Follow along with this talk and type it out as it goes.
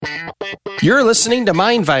You're listening to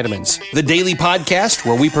Mind Vitamins, the daily podcast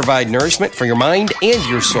where we provide nourishment for your mind and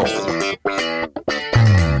your soul.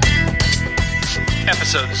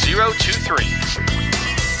 Episode 023.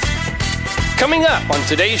 Coming up on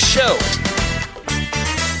today's show.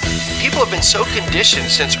 People have been so conditioned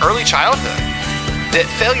since early childhood that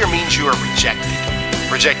failure means you are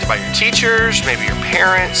rejected. Rejected by your teachers, maybe your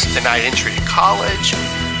parents, denied entry to college,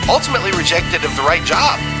 ultimately rejected of the right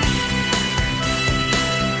job.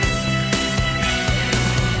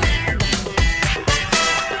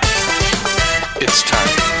 It's time.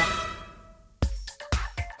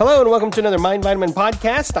 Hello and welcome to another Mind Vitamin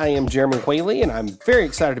podcast. I am Jeremy Whaley and I'm very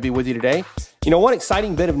excited to be with you today. You know, one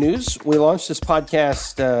exciting bit of news, we launched this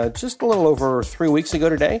podcast just a little over 3 weeks ago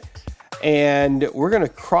today, and we're going to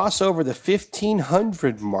cross over the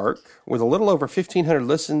 1,500 mark with a little over 1,500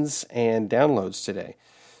 listens and downloads today.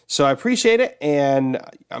 So I appreciate it, and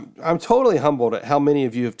I'm totally humbled at how many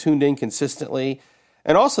of you have tuned in consistently,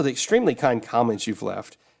 and also the extremely kind comments you've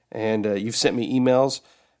left. And you've sent me emails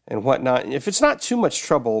and whatnot. If it's not too much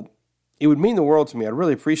trouble, it would mean the world to me. I'd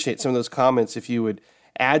really appreciate some of those comments if you would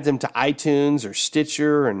add them to iTunes or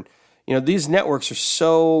Stitcher. And, you know, these networks are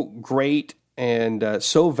so great and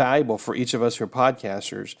so valuable for each of us who are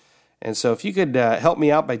podcasters. And so if you could help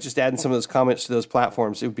me out by just adding some of those comments to those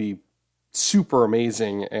platforms, it would be super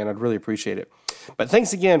amazing, and I'd really appreciate it. But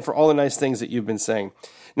thanks again for all the nice things that you've been saying.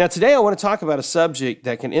 Now, today I want to talk about a subject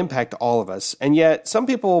that can impact all of us, and yet some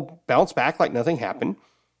people bounce back like nothing happened,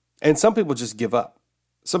 and some people just give up.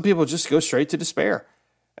 Some people just go straight to despair.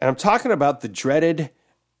 And I'm talking about the dreaded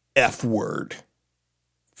F word,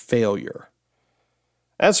 failure.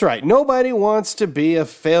 That's right. Nobody wants to be a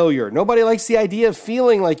failure. Nobody likes the idea of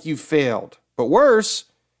feeling like you failed. But worse,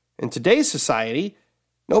 in today's society,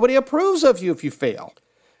 nobody approves of you if you fail.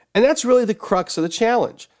 And that's really the crux of the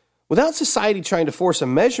challenge. Without society trying to force a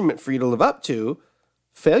measurement for you to live up to,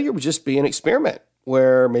 failure would just be an experiment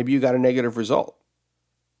where maybe you got a negative result.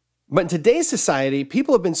 But in today's society,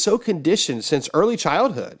 people have been so conditioned since early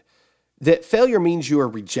childhood that failure means you are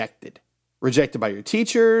rejected. Rejected by your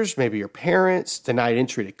teachers, maybe your parents, denied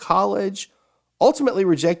entry to college, ultimately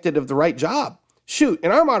rejected of the right job. Shoot,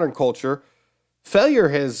 in our modern culture, failure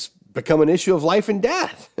has become an issue of life and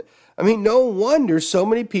death. I mean, no wonder so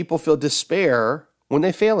many people feel despair when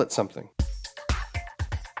they fail at something.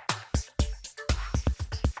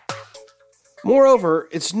 Moreover,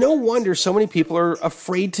 it's no wonder so many people are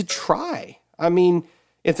afraid to try. I mean,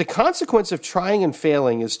 if the consequence of trying and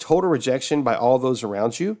failing is total rejection by all those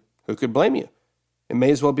around you, who could blame you? It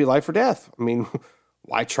may as well be life or death. I mean,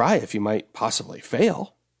 why try if you might possibly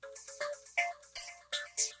fail?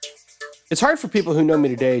 It's hard for people who know me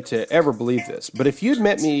today to ever believe this, but if you'd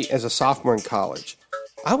met me as a sophomore in college,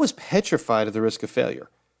 I was petrified of the risk of failure.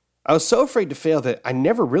 I was so afraid to fail that I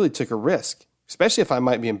never really took a risk, especially if I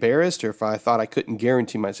might be embarrassed or if I thought I couldn't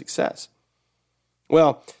guarantee my success.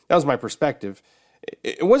 Well, that was my perspective.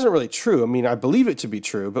 It wasn't really true. I mean, I believe it to be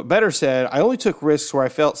true, but better said, I only took risks where I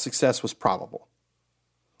felt success was probable.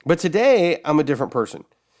 But today, I'm a different person.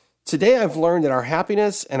 Today, I've learned that our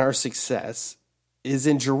happiness and our success is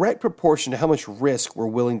in direct proportion to how much risk we're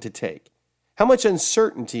willing to take, how much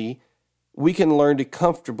uncertainty we can learn to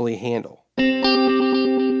comfortably handle.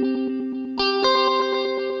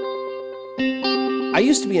 I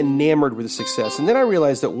used to be enamored with success, and then I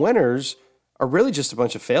realized that winners are really just a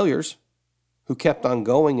bunch of failures who kept on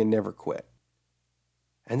going and never quit.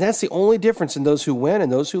 And that's the only difference in those who win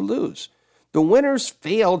and those who lose. The winners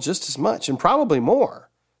fail just as much, and probably more,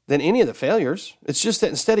 than any of the failures. It's just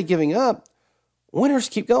that instead of giving up, winners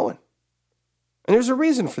keep going. And there's a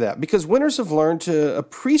reason for that, because winners have learned to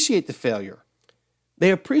appreciate the failure. They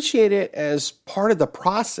appreciate it as part of the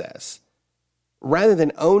process rather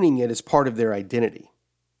than owning it as part of their identity.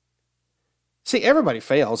 See, everybody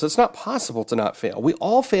fails. It's not possible to not fail. We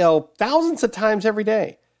all fail thousands of times every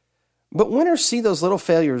day. But winners see those little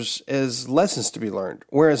failures as lessons to be learned,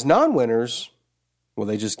 whereas non-winners, well,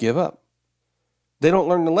 they just give up. They don't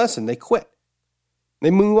learn the lesson. They quit.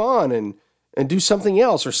 They move on and do something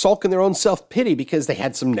else or sulk in their own self-pity because they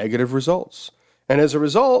had some negative results. And as a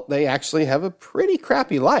result, they actually have a pretty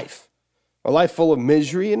crappy life, a life full of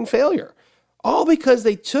misery and failure, all because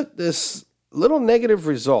they took this little negative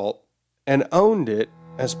result and owned it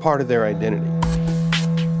as part of their identity.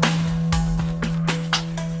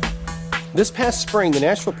 This past spring, the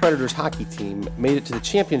Nashville Predators hockey team made it to the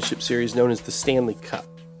championship series known as the Stanley Cup.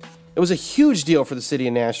 It was a huge deal for the city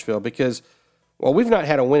of Nashville because, well, we've not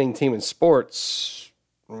had a winning team in sports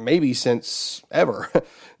maybe since ever.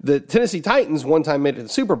 The Tennessee Titans one time made it to the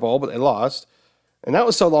Super Bowl, but they lost. And that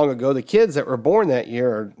was so long ago, the kids that were born that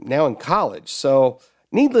year are now in college. So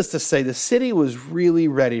Needless to say, the city was really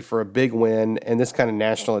ready for a big win and this kind of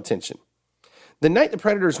national attention. The night the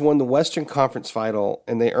Predators won the Western Conference Final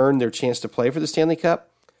and they earned their chance to play for the Stanley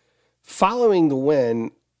Cup, following the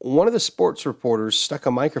win, one of the sports reporters stuck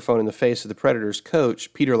a microphone in the face of the Predators'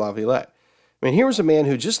 coach, Peter Laviolette. I mean, here was a man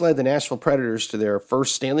who just led the Nashville Predators to their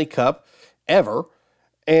first Stanley Cup ever,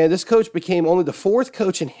 and this coach became only the fourth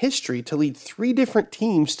coach in history to lead 3 different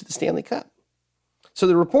teams to the Stanley Cup. So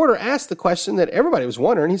the reporter asked the question that everybody was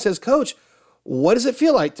wondering. He says, Coach, what does it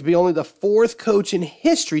feel like to be only the fourth coach in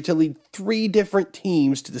history to lead 3 different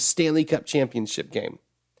teams to the Stanley Cup championship game?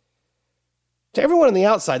 To everyone on the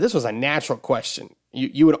outside, this was a natural question.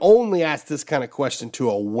 You would only ask this kind of question to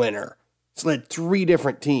a winner. He's led 3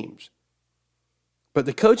 different teams. But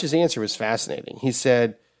the coach's answer was fascinating. He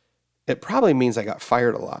said, it probably means I got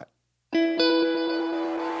fired a lot.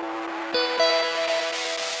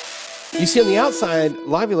 You see, on the outside,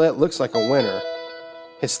 Laviolette looks like a winner.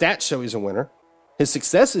 His stats show he's a winner. His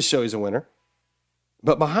successes show he's a winner.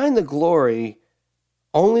 But behind the glory,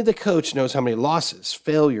 only the coach knows how many losses,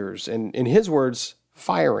 failures, and, in his words,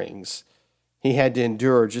 firings he had to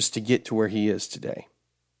endure just to get to where he is today.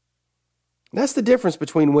 That's the difference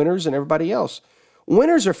between winners and everybody else.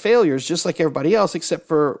 Winners are failures just like everybody else, except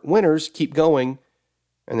for winners keep going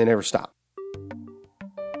and they never stop.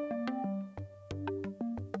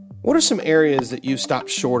 What are some areas that you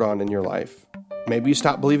stopped short on in your life? Maybe you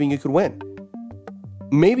stopped believing you could win.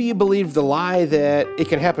 Maybe you believed the lie that it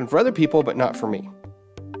can happen for other people, but not for me.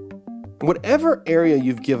 Whatever area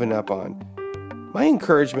you've given up on, my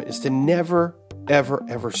encouragement is to never, ever,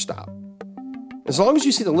 ever stop. As long as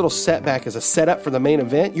you see the little setback as a setup for the main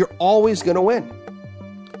event, you're always going to win.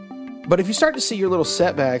 But if you start to see your little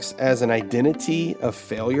setbacks as an identity of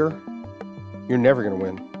failure, you're never going to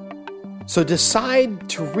win. So decide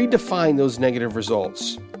to redefine those negative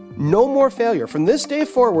results. No more failure. From this day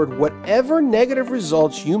forward, whatever negative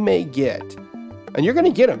results you may get, and you're going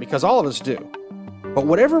to get them because all of us do, but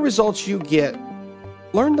whatever results you get,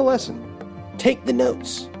 learn the lesson. Take the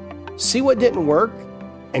notes. See what didn't work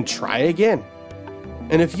and try again.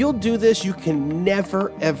 And if you'll do this, you can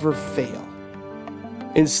never, ever fail.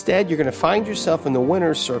 Instead, you're going to find yourself in the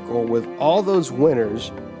winner's circle with all those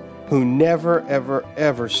winners who never, ever,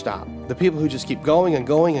 ever stop. The people who just keep going and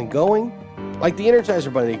going and going, like the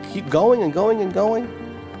Energizer Bunny. They keep going and going and going,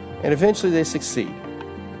 and eventually they succeed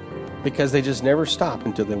because they just never stop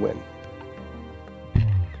until they win.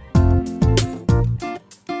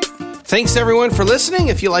 Thanks, everyone, for listening.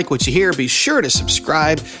 If you like what you hear, be sure to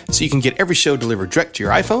subscribe so you can get every show delivered direct to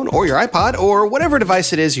your iPhone or your iPod or whatever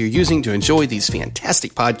device it is you're using to enjoy these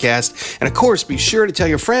fantastic podcasts. And, of course, be sure to tell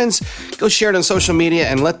your friends, go share it on social media,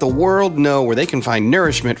 and let the world know where they can find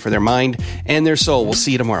nourishment for their mind and their soul. We'll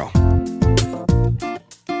see you tomorrow.